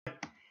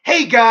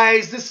Hey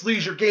guys, this is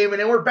Leisure Gaming,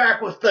 and we're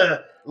back with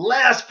the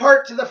last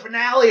part to the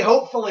finale,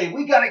 hopefully.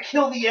 We gotta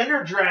kill the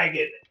Ender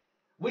Dragon.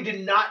 We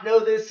did not know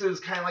this. It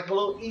was kind of like a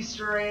little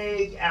Easter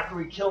egg after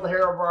we killed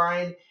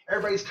Herobrine.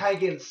 Everybody's kind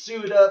of getting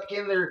suited up,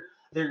 getting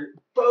their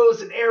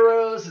bows and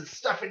arrows and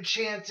stuff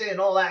enchanted and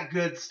all that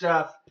good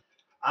stuff.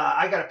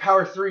 I got a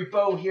power 3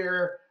 bow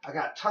here. I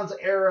got tons of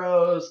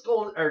arrows,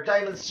 gold or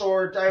diamond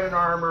sword, diamond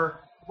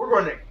armor. We're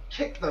going to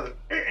kick the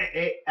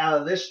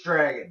out of this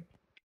dragon.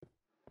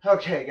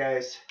 Okay,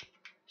 guys.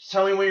 Just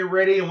tell me when you're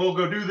ready and we'll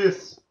go do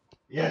this.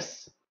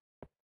 Yes.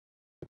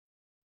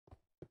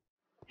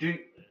 Dude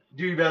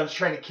Bound's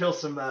trying to kill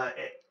some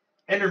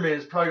Enderman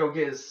is probably going to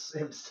get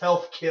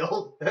himself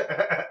killed.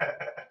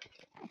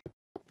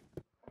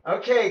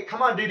 Okay,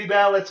 come on, Duty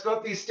Bound. Let's go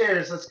up these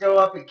stairs. Let's go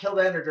up and kill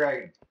the Ender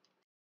Dragon.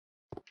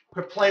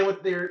 Quit playing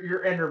with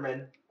your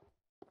Enderman.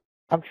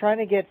 I'm trying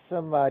to get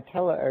some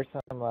teleporters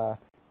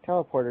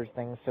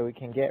things so we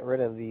can get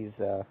rid of these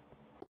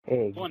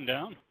eggs. One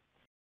down.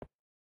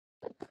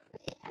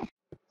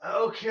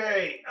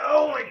 Okay.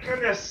 Oh my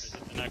goodness.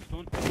 The next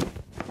one.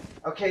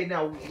 Okay,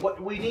 now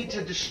what we need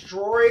to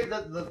destroy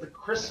the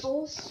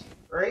crystals,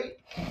 right?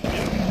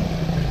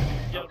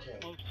 Yep, okay.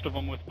 most of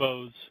them with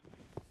bows.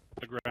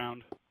 The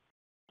ground.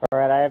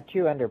 Alright, I have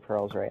 2 ender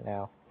pearls right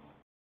now.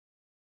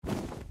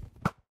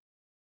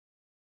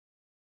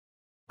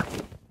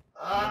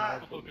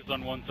 I'll focus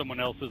on one someone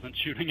else isn't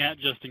shooting at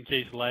just in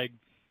case lag.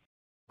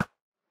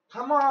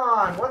 Come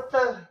on, what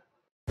the?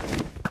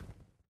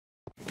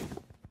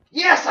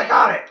 Yes, I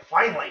got it!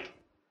 Finally!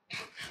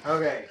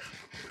 Okay,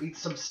 eat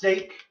some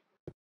steak.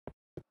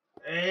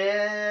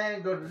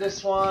 And go to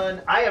this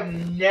one. I have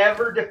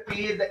never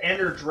defeated the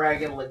Ender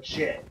Dragon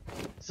legit.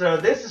 So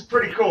this is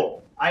pretty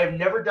cool. I have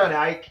never done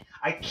it.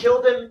 I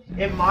killed him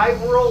in my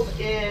world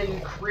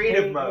in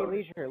creative mode. Hey,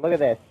 Leisure, look at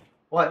this.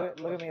 What?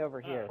 Look at me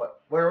over here.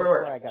 What?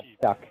 Where? I got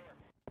stuck.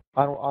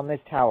 On this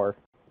tower.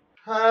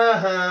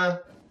 I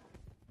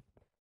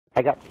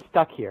got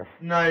stuck here.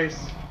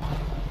 Nice.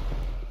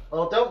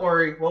 Well, don't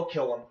worry. We'll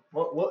kill him.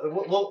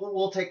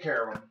 We'll take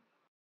care of him.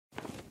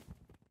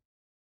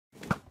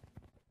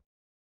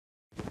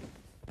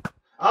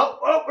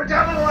 Oh, we're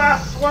down to the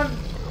last one.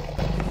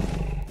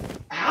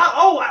 How?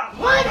 Oh,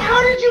 what?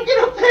 How did you get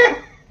up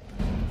there?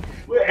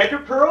 Wait, Ender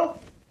Pearl?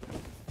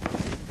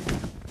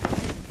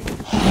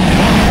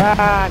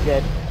 Ah, I'm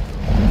dead.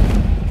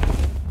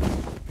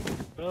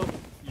 Well,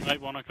 you might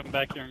want to come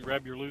back here and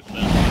grab your loot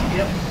then.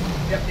 Yep.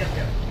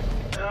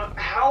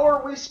 How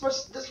are we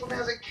supposed to... This one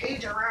has a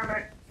cage around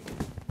it.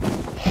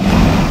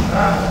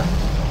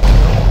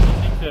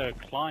 Something to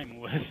climb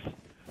with.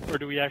 Or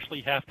do we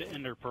actually have to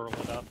Ender Pearl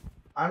it up?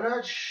 I'm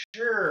not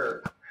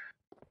sure.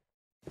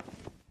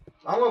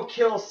 I'm gonna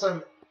kill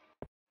some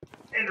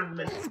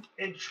Endermen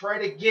and try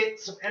to get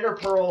some Ender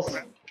Pearls.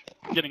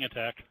 Getting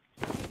attacked.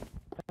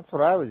 That's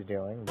what I was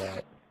doing,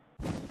 but...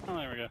 Oh,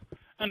 there we go.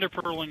 Ender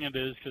Pearling it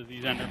is, because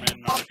these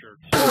Endermen are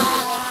jerks.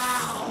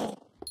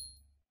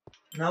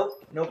 Nope,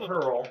 no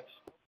pearl.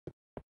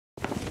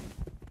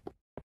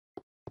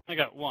 I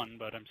got one,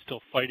 but I'm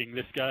still fighting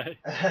this guy.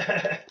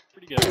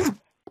 Pretty good.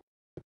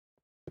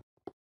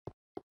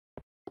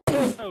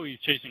 Oh, he's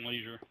chasing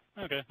Leisure.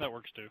 Okay, that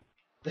works too.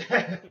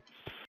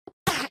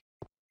 As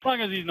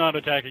long as he's not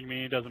attacking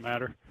me, it doesn't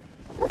matter.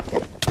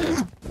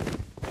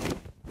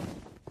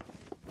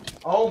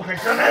 Oh my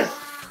goodness!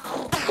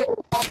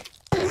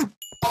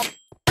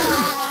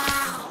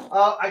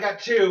 Oh, I got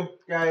 2,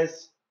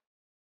 guys.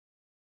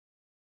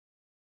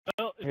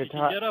 Well, if Here, you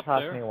can get up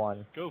toss there, me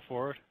one. go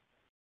for it.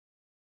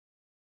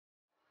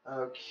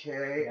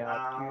 Okay,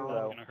 Yeah, 2 That's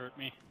though. gonna hurt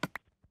me.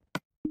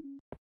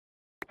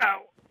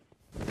 Ow!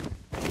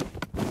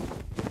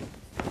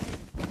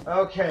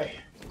 Okay.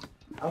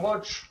 I'm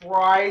gonna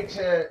try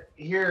to...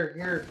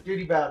 Here,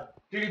 Duty Bound.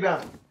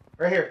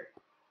 Right here.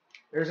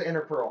 There's an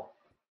Ender Pearl.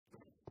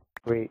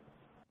 Sweet.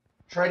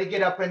 Try to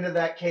get up into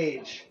that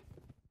cage.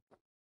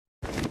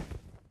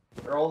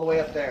 They're all the way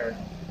up there.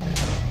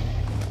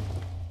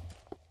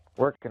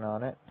 Working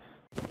on it.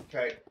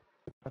 Okay.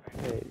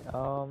 Okay,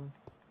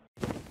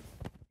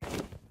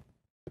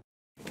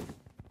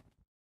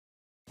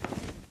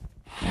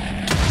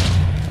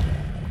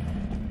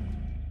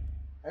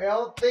 I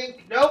don't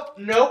think... Nope.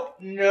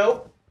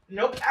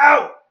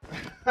 Ow!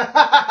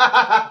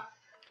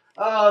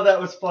 Oh, that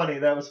was funny.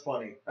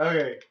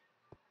 Okay.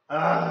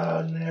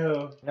 Oh,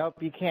 no.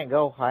 Nope, you can't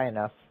go high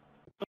enough.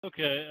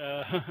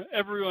 Okay,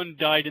 everyone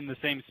died in the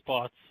same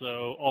spot,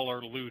 so all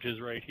our loot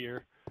is right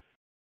here.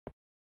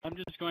 I'm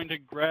just going to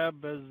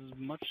grab as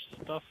much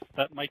stuff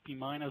that might be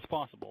mine as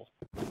possible.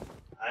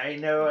 I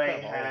know I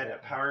had a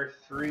power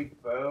 3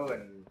 bow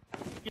and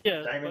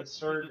Yeah, diamond but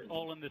sword. it's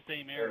all in the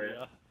same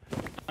area.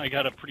 I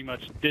gotta pretty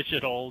much ditch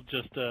it all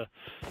just to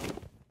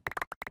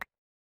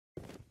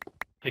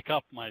pick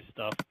up my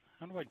stuff.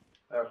 How do I...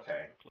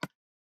 Okay.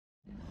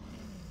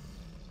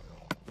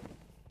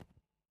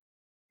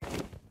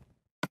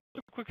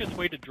 The quickest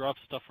way to drop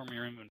stuff from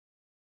your inventory?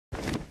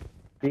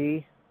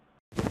 B.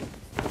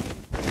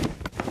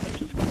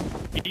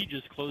 He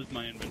just closed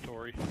my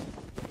inventory.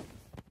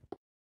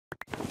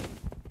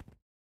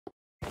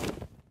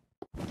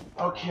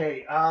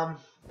 Okay,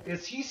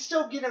 is he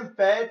still getting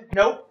fed?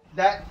 Nope.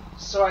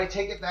 So I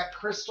take it that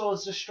crystal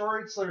is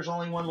destroyed, so there's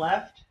only one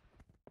left?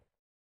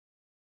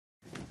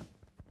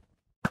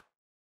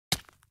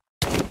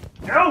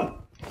 No!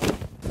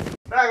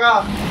 Back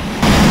off!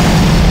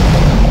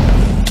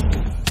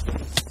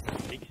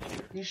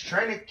 He's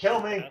trying to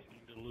kill me.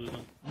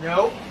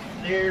 Nope.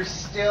 There's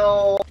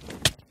still...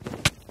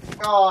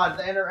 God,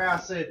 the ender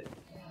acid.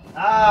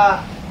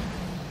 Ah!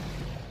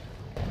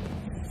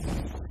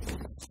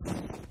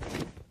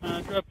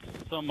 Dropped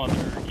some other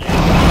game.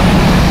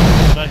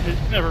 But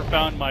I never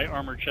found my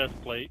armor chest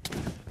plate.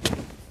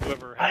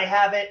 Whoever I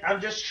have it. I'm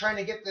just trying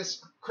to get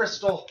this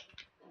crystal.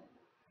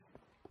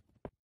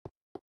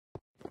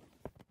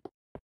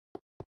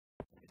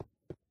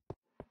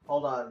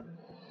 Hold on.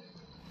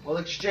 We'll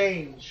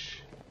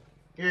exchange.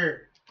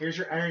 Here's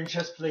your iron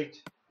chest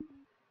plate.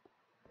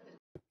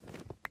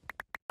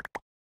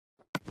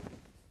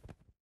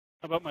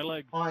 How about my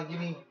leg? Hold on,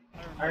 give me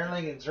iron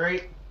leggings,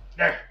 right?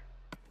 There.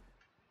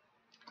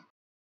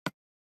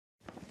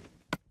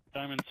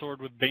 Diamond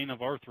sword with Bane of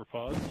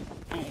Arthropods.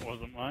 Oh, it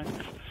wasn't mine.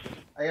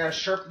 I got a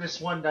sharpness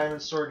 1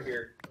 diamond sword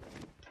here.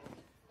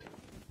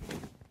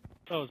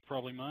 That was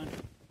probably mine.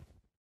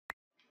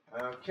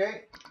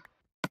 Okay.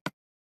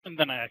 And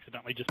then I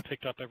accidentally just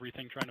picked up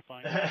everything trying to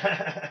find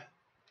it.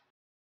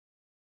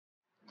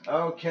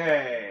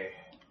 Okay.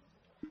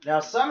 Now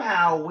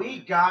somehow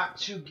we got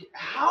to...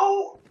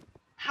 How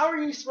are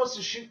you supposed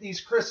to shoot these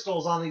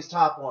crystals on these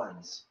top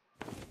ones?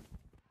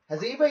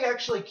 Has anybody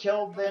actually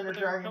killed the Ender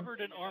They're Dragon? covered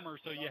in armor,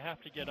 so you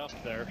have to get up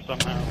there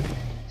somehow.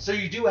 So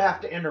you do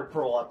have to Ender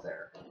Pearl up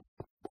there.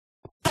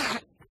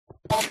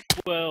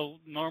 Well,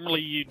 normally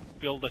you'd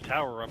build a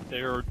tower up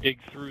there or dig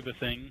through the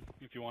thing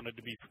if you wanted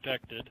to be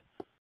protected.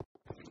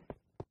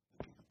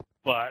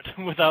 But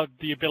without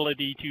the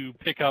ability to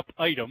pick up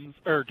items,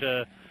 or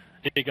to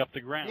dig up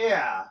the ground.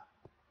 Yeah.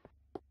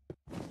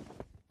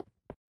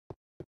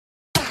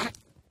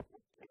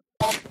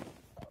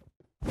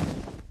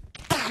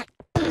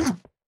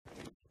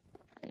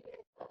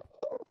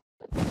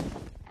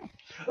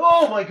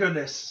 Oh my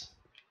goodness!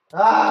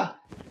 Ah!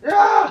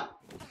 Ah!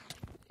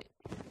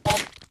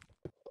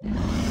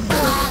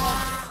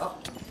 Oh.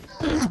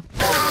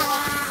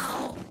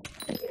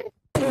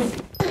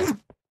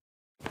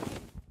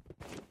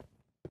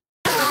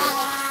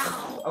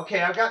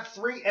 Okay, I've got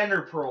 3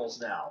 Ender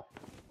Pearls now.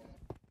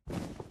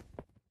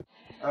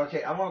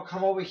 Okay, I'm gonna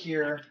come over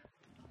here.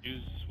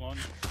 Use one.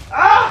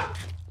 Ah!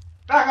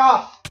 Back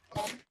off!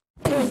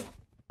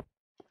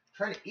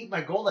 Trying to eat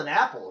my golden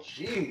apples,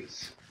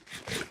 jeez.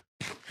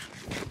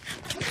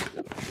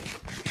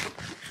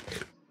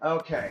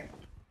 Okay.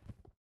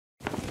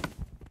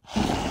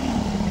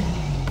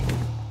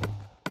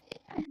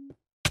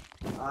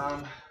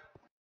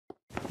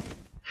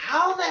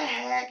 How the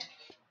heck?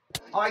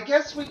 Oh, I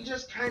guess we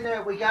just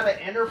we got an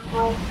Ender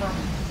Pearl from...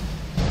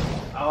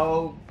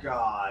 Oh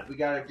god, we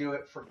gotta do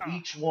it from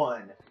each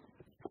one.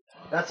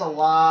 That's a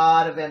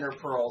lot of Ender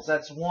Pearls.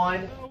 That's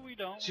 1, No, we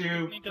don't. 2,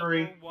 We need to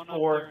 3, throw one up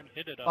 4, there and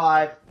hit it up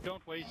 5, there.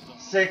 Don't waste them.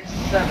 6,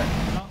 7.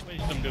 Don't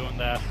waste them doing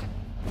that.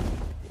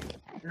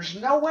 There's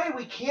no way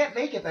we can't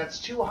make it. That's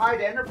too high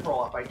to Ender Pearl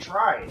up. I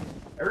tried.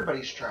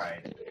 Everybody's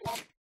tried.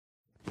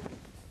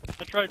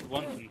 I tried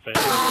once and failed.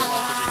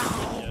 I don't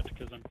think it's yet,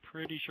 because I'm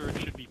pretty sure it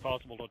should be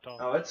possible to top.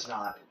 Oh, it's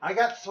not. I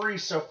got 3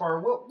 so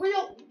far.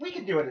 We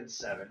can do it in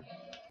 7.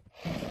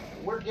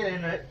 We're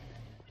getting it.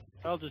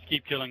 I'll just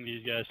keep killing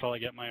these guys till I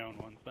get my own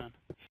ones then.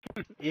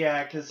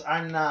 Yeah, because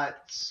I'm not...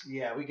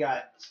 Yeah, we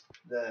got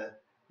the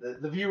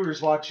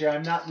viewers watching.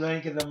 I'm not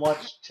making them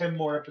watch 10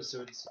 more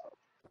episodes.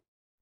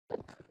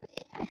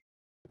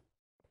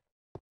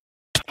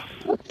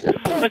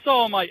 I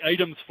saw all my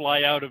items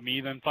fly out of me,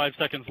 then 5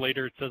 seconds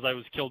later it says I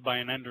was killed by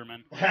an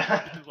Enderman.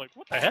 I was like,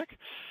 what the heck?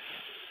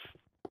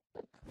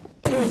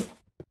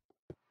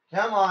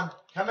 Come on.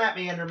 Come at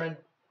me, Enderman.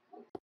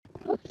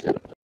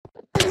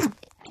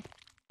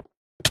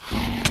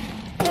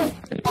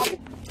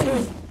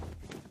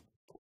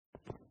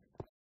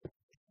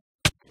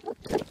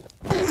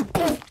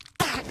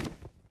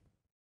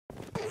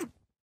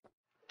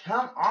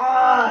 Come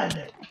on!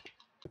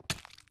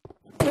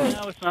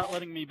 Now it's not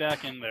letting me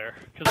back in there,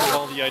 because of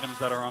all the items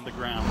that are on the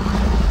ground.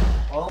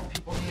 Well,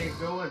 people need to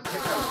go and pick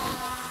up,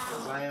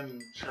 because I am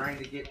trying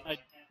to get...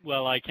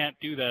 Well, I can't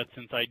do that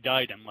since I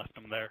died and left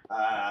them there.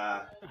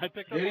 I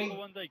picked up all the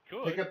ones I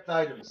could. Pick up the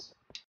items.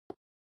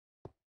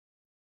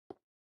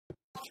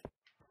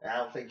 I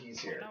don't think he's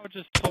here. Now it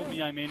just told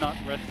me I may not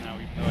rest now,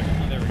 even though I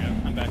can... Oh, there we go.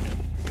 I'm back in.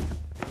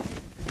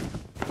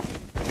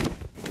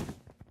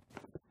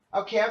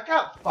 Okay, I've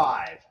got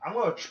 5. I'm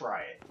gonna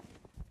try it.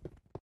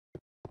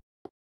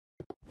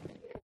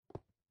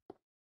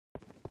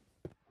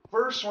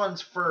 First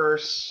one's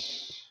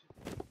first.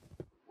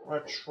 I'm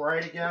gonna try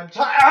it again. I'm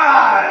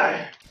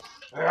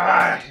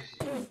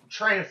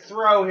trying to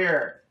throw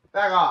here.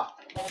 Back off.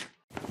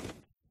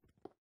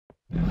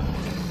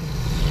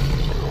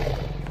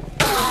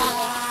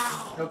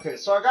 Okay,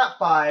 so I got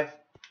 5.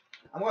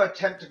 I'm gonna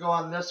attempt to go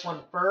on this one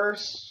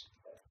first.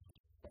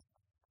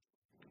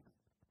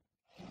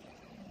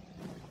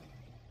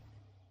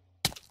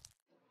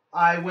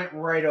 I went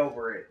right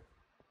over it.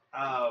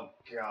 Oh,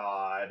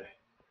 God.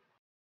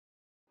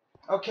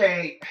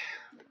 Okay.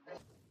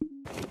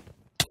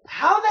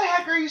 How the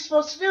heck are you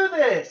supposed to do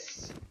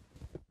this?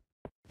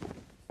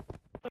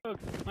 Look,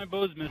 my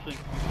bow's missing.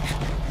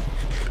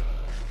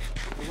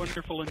 The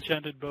wonderful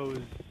enchanted bow is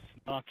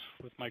not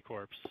with my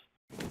corpse.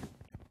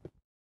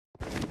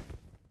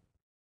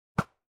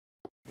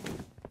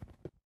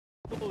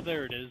 Oh,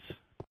 there it is.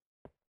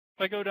 If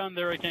I go down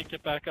there, I can't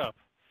get back up.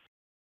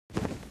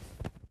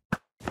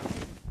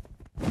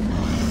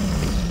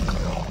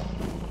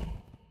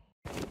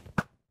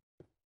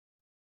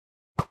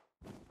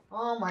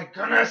 Oh my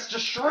goodness,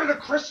 destroy the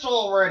crystal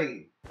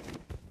already!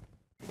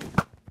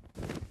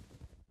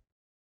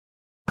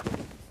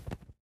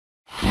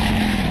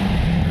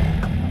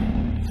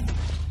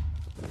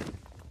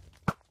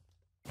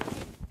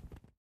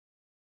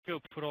 Go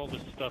put all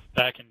this stuff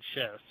back in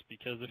chests,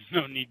 because there's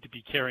no need to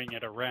be carrying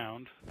it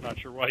around. Not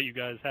sure why you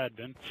guys had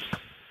been.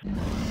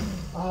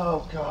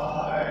 Oh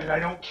God, I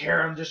don't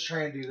care, I'm just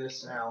trying to do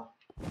this now.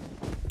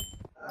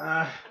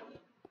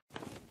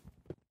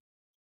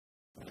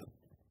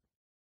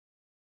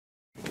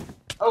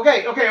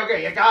 Okay,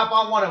 I got up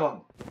on one of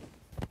them.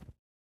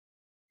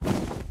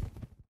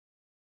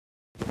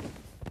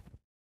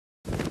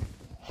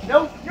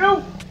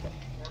 No!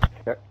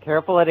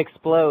 Careful, it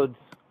explodes.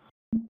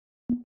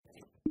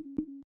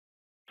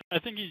 I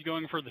think he's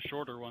going for the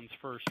shorter ones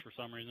first for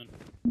some reason.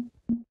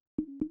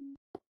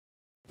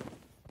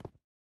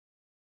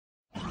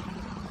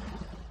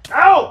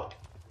 Ow!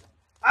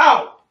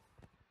 Ow!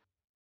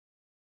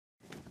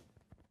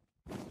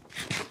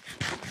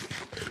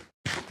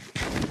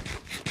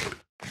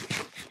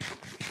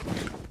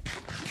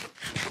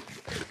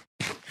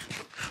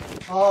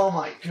 Oh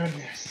my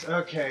goodness.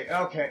 Okay.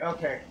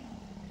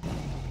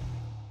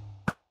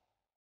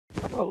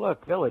 Oh,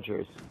 look,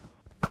 villagers.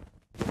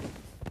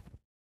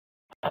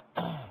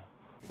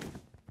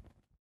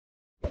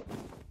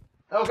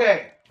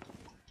 Okay.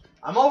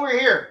 I'm over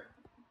here.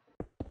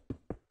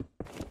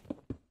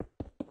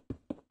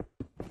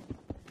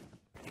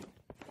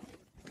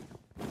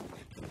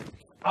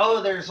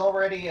 Oh, there's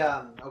already,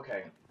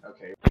 okay.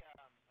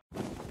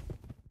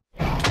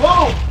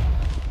 Boom!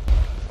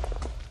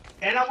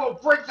 And I'm gonna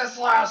break this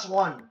last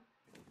one.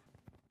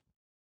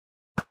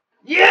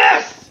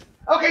 Yes!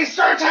 Okay,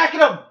 start attacking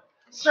him!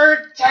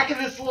 Start attacking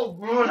this little...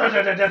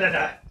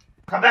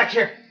 Come back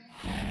here.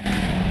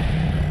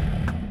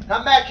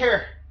 Come back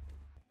here.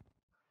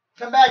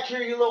 Come back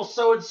here, you little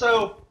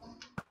so-and-so.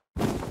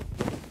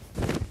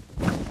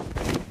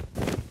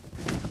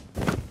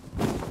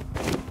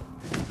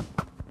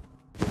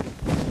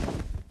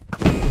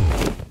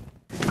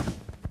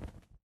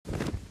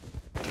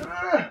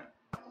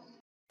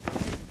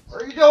 Where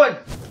are you going?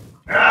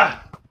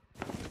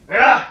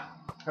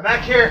 Come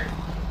back here.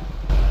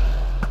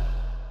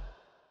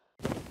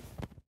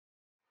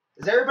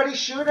 Is everybody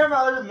shooting him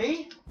other than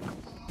me?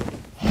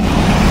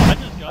 I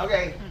just got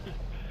Okay.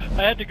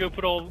 I had to go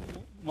put all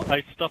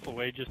my stuff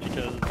away just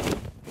because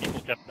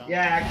people kept on.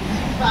 Yeah, I can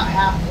see about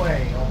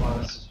halfway,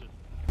 almost.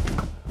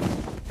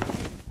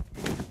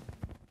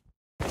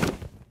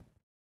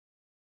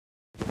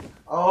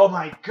 Oh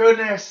my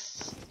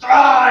goodness!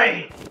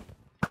 Die!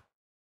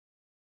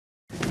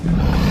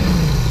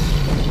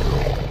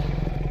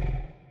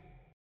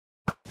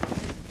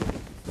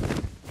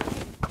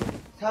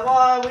 Come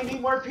on, we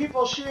need more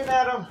people shooting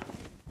at him.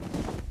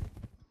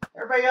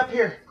 Everybody up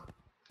here.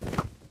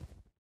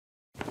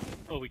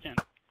 Oh, we can't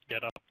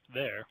get up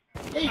there.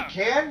 Yeah, you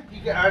can.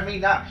 I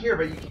mean, not here,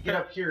 but you can get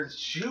up here and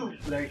shoot.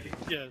 Like,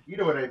 Yes. you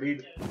know what I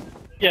mean.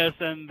 Yes,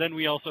 and then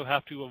we also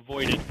have to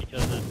avoid it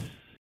because it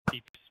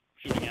keeps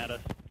shooting at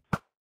us.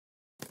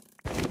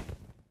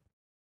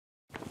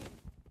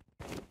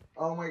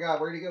 Oh my God,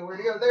 where'd he go?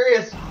 There he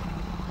is.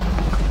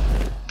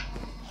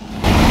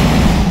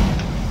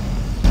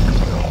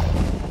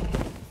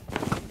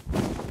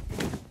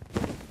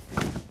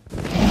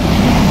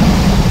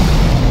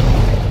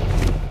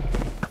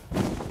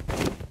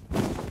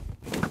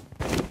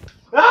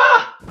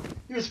 Ah!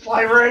 He was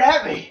flying right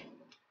at me.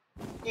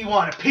 He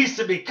wanted a piece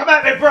of me. Come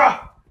at me, bro.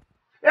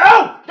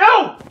 No!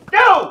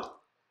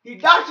 He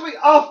knocked me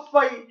off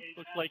my...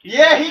 Looks like He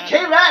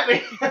came at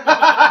me.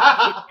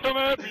 Come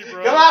at me,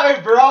 bro. Come at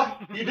me, bro.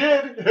 You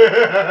did.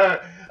 I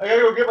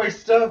gotta go get my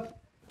stuff.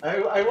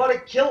 I want to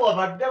kill him.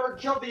 I've never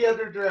killed the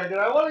Ender Dragon.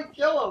 I want to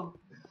kill him.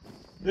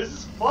 This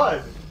is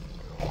fun.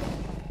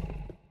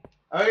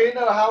 I don't even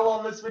know how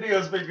long this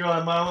video's been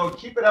going, but I'm going to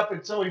keep it up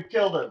until we've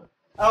killed him.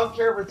 I don't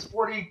care if it's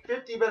 40,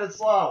 50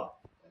 minutes long.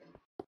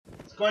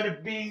 It's going to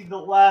be the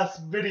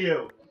last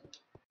video.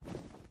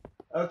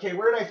 Okay,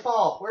 where did I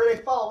fall?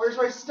 Where's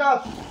my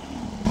stuff?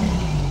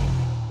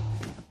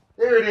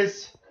 There it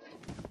is.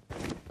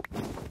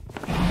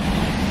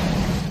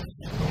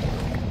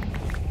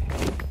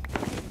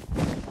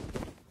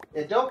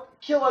 Yeah, don't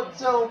kill him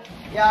till...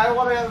 Yeah, I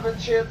want to have a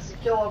chance to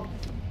kill him.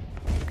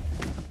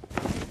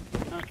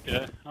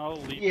 Okay, I'll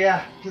leave.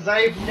 Yeah, because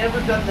I've never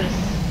done this.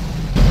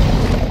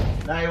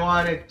 And I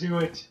want to do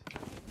it.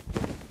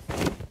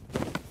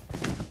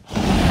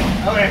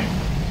 Okay.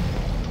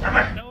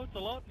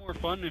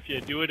 more fun if you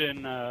do it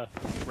in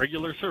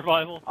regular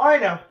survival. Oh, I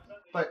know,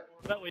 but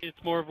That way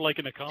it's more of like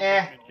an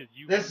accomplishment. 'Cause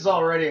you this is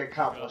already an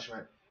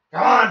accomplishment.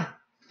 Come on!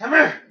 Come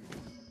here!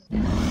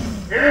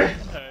 Here!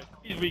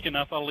 He's weak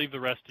enough, I'll leave the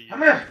rest to you.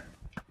 Come here!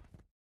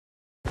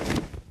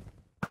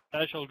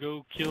 I shall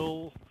go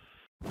kill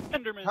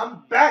Enderman.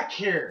 Come back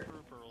here!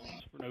 For pearls,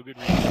 for no good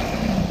reason.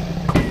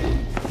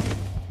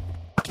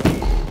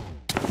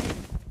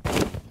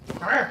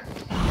 Come here!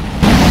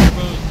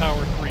 Bow's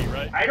power 3,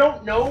 right? I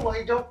don't know,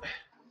 I don't...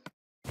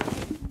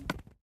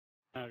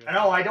 Okay. I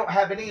know, I don't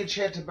have any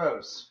enchanted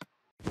bows.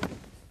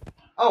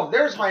 Oh,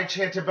 there's my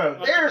enchanted bow.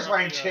 There's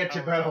my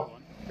enchanted bow.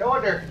 No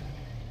wonder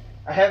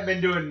I haven't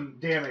been doing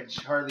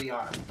damage hardly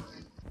on him.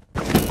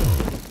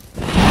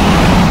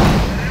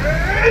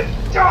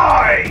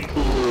 Die!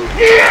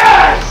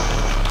 Yes!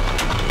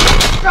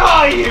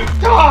 Die, you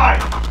die!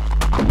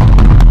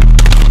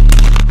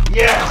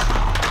 Yes!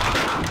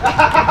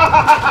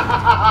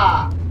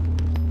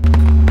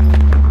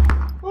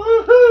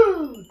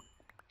 Woohoo!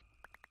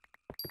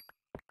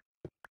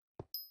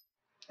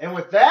 And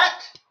with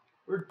that,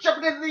 we're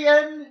jumping into the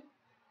end.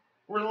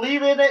 We're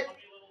leaving it.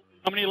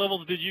 How many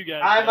levels did you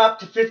guys I'm get? up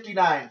to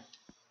 59.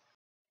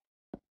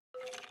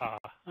 I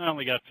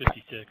only got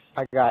 56.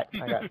 I got.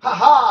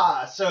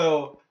 Haha!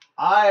 So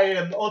I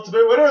am the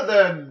ultimate winner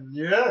then.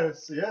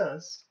 Yes,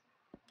 yes.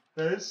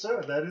 That is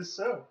so. That is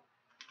so.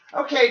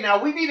 Okay,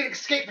 now we need to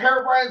escape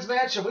Herobrine's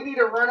mansion. We need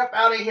to run up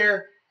out of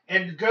here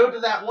and go to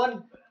that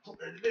one.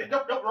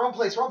 No, wrong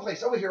place, wrong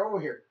place. Over here, over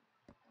here.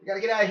 We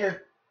gotta get out of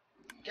here.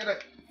 Get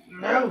it.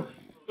 No.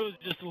 It was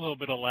just a little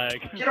bit of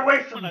lag. Get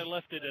away from When I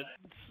left it, it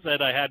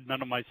said I had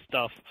none of my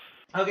stuff.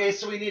 Okay,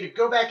 so we need to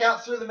go back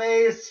out through the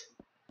maze.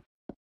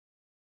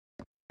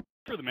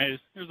 Through the maze.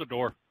 There's a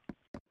door.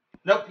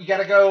 Nope, you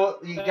gotta go.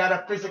 You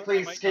gotta physically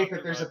I might escape not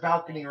it. There's a survive.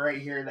 balcony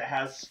right here that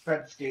has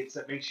fence gates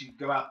that makes you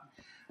go out.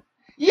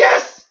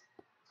 Yes!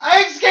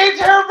 I escaped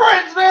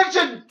Herobrine's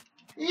mansion!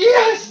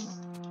 Yes!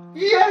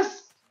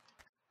 Yes!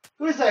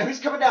 Who is that? Who's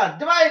coming down?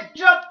 Divide!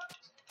 Jump!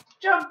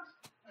 Jump!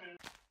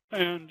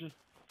 And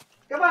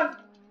Come on!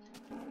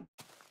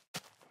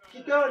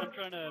 Keep going. I'm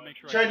trying to make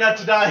sure Try not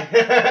to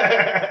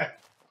die.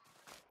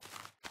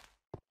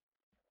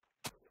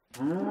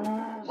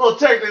 Well,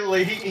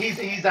 technically,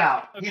 he's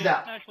out. Okay, He's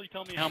out. Actually,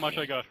 tell me how much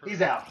I got hurt.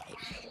 He's out.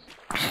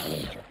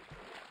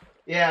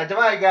 Yeah,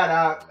 Divide got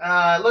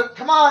out. Look,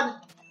 come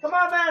on! Come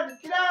on, man!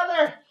 Get out of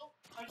there!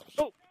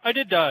 Oh, I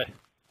did die.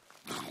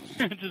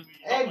 Just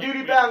And like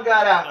Duty Bound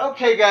got out. that.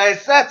 Okay,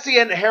 guys, that's the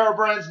end of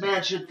Herobrine's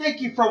Mansion. Thank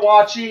you for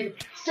watching.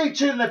 Stay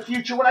tuned in the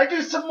future when I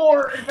do some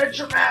more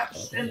adventure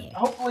maps, and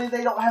hopefully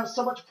they don't have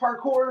so much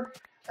parkour.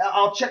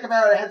 I'll check them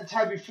out ahead of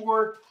time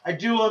before I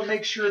do them.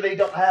 Make sure they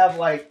don't have,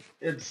 like,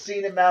 an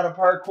obscene amount of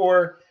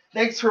parkour.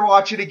 Thanks for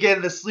watching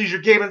again. This is Leisure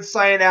Gaming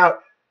signing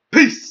out.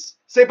 Peace.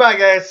 Say bye,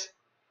 guys.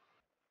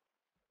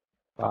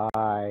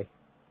 Bye.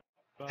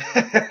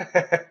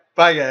 Bye.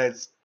 Bye, guys.